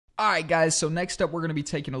Alright guys, so next up we're going to be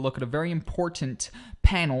taking a look at a very important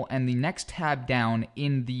panel and the next tab down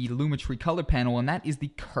in the Lumetri color panel, and that is the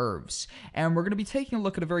curves. And we're going to be taking a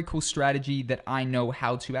look at a very cool strategy that I know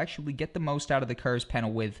how to actually get the most out of the curves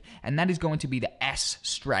panel with, and that is going to be the S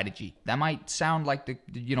strategy. That might sound like the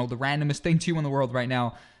randomest thing to you in the world right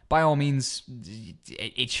now. By all means,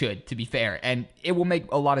 it should, to be fair, and it will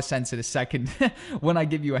make a lot of sense in a second when I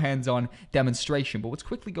give you a hands-on demonstration. But let's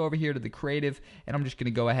quickly go over here to the creative, and I'm just going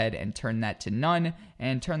to go ahead and turn that to none,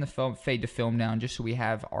 and turn the fade to film down just so we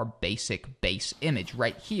have our basic base image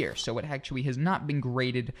right here. So it actually has not been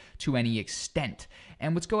graded to any extent.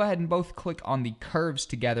 And let's go ahead and both click on the curves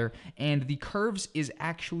together, and the curves is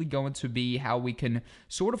actually going to be how we can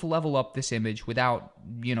sort of level up this image without,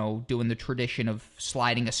 doing the tradition of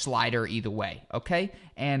sliding a slider either way, okay?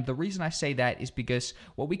 And the reason I say that is because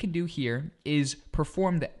what we can do here is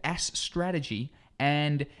perform the S strategy,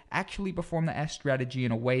 and actually perform the S strategy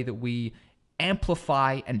in a way that we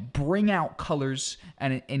amplify and bring out colors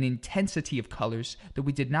and an intensity of colors that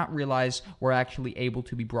we did not realize were actually able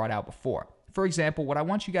to be brought out before. For example, what I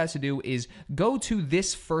want you guys to do is go to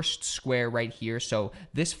this first square right here, so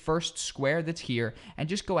this first square that's here, and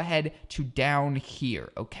just go ahead to down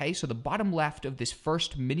here, okay? So the bottom left of this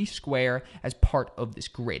first mini square as part of this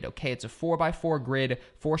grid, okay? It's a 4x4 grid,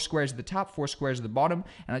 4 squares at the top, 4 squares at the bottom,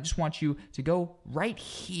 and I just want you to go right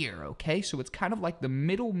here, okay? So it's kind of like the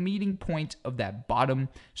middle meeting point of that bottom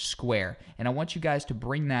square, and I want you guys to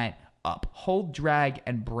bring that up. Hold, drag,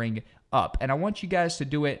 and bring up, and I want you guys to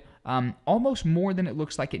do it almost more than it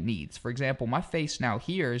looks like it needs. For example, my face now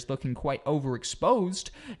here is looking quite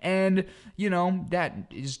overexposed, and that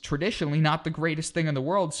is traditionally not the greatest thing in the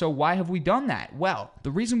world. So why have we done that? Well,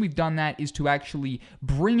 the reason we've done that is to actually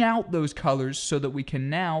bring out those colors so that we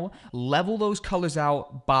can now level those colors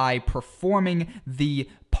out by performing the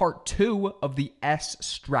part 2 of the S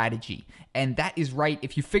strategy. And that is right.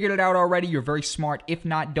 If you figured it out already, you're very smart. If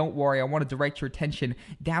not, don't worry. I want to direct your attention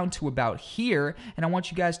down to about here, and I want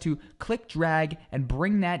you guys to click, drag, and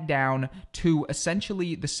bring that down to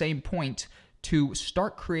essentially the same point to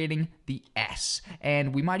start creating the S.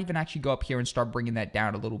 And we might even actually go up here and start bringing that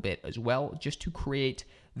down a little bit as well, just to create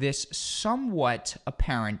this somewhat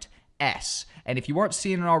apparent S. And if you weren't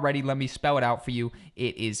seeing it already, let me spell it out for you.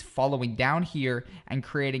 It is following down here and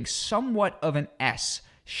creating somewhat of an S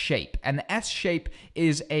shape. And the S shape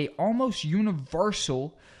is a almost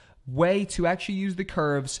universal way to actually use the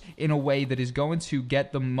curves in a way that is going to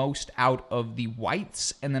get the most out of the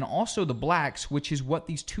whites and then also the blacks, which is what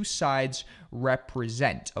these two sides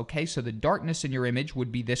represent. Okay, so the darkness in your image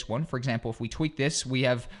would be this one. For example, if we tweak this, we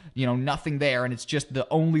have nothing there, and it's just the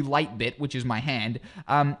only light bit, which is my hand.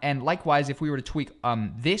 And likewise, if we were to tweak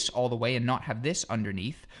this all the way and not have this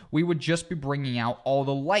underneath, we would just be bringing out all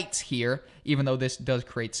the lights here, even though this does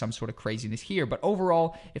create some sort of craziness here. But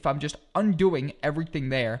overall, if I'm just undoing everything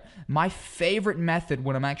there, my favorite method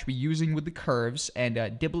when I'm actually using with the curves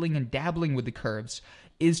and dibbling and dabbling with the curves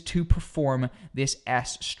is to perform this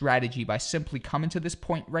S strategy by simply coming to this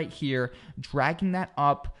point right here, dragging that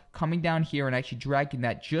up, coming down here, and actually dragging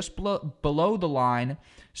that just below the line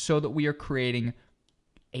so that we are creating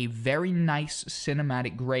a very nice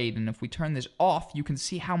cinematic grade. And if we turn this off, you can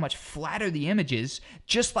see how much flatter the image is,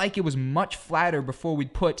 just like it was much flatter before we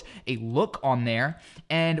put a look on there.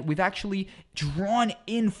 And we've actually drawn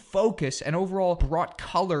in focus and overall brought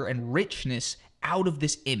color and richness out of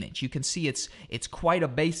this image. You can see it's quite a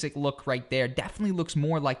basic look right there. Definitely looks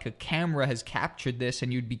more like a camera has captured this,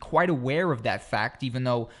 and you'd be quite aware of that fact, even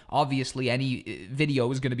though obviously any video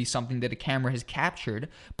is going to be something that a camera has captured.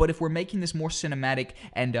 But if we're making this more cinematic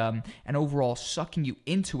and overall sucking you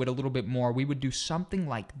into it a little bit more, we would do something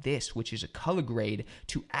like this, which is a color grade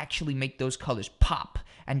to actually make those colors pop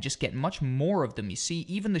and just get much more of them. You see,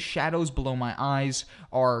 even the shadows below my eyes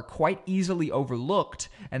are quite easily overlooked,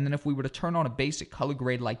 and then if we were to turn on a basic color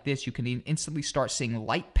grade like this, you can instantly start seeing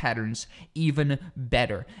light patterns even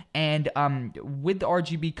better. And with the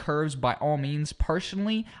RGB curves, by all means,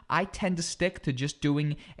 personally, I tend to stick to just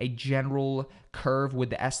doing a general curve with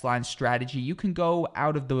the S-line strategy. You can go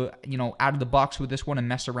out of the box with this one and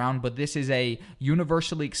mess around, but this is a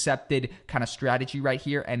universally accepted kind of strategy right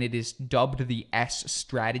here, and it is dubbed the S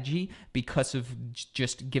strategy because of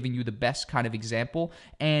just giving you the best kind of example.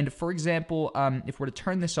 And for example, if we're to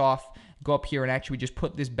turn this off, go up here and actually just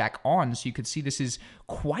put this back on, so you can see this is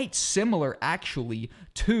quite similar actually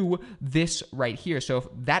to this right here. So if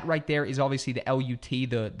that right there is obviously the LUT,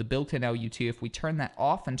 the built-in LUT. If we turn that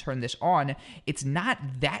off and turn this on, it's not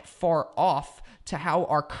that far off to how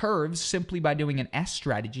our curves, simply by doing an S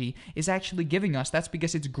strategy, is actually giving us. That's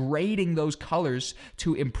because it's grading those colors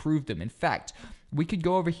to improve them. In fact, we could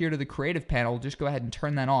go over here to the creative panel, just go ahead and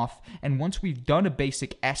turn that off. And once we've done a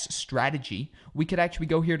basic S strategy, we could actually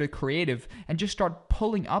go here to creative and just start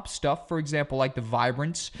pulling up stuff, for example, like the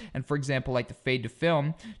vibrance and for example, like the fade to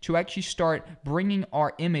film, to actually start bringing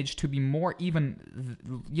our image to be more even,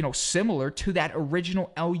 similar to that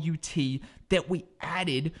original LUT that we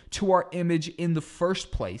added to our image in the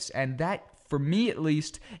first place. And that, for me at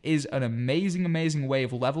least, is an amazing, amazing way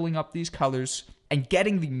of leveling up these colors and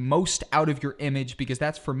getting the most out of your image, because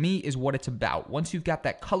that's, for me, is what it's about. Once you've got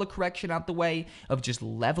that color correction out the way of just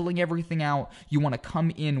leveling everything out, you want to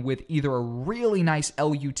come in with either a really nice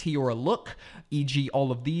LUT or a look, e.g.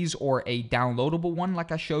 all of these, or a downloadable one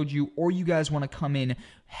like I showed you, or you guys want to come in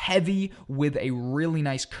heavy with a really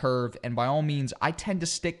nice curve. And by all means, I tend to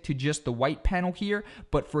stick to just the white panel here,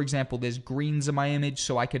 but for example, there's greens in my image,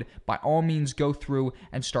 so I could by all means go through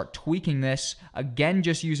and start tweaking this, again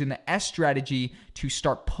just using the S strategy to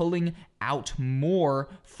start pulling out more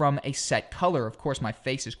from a set color. Of course, my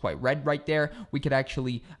face is quite red right there. We could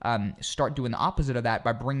actually start doing the opposite of that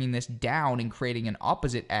by bringing this down and creating an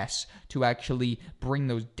opposite S to actually bring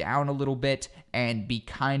those down a little bit and be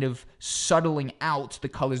kind of subtling out the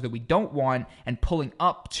colors that we don't want and pulling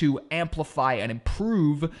up to amplify and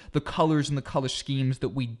improve the colors and the color schemes that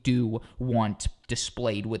we do want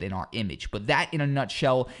displayed within our image. But that, in a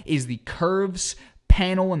nutshell, is the curves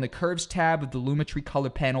panel and the curves tab of the Lumetri color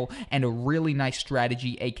panel, and a really nice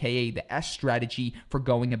strategy, aka the S strategy, for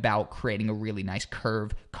going about creating a really nice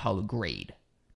curve color grade.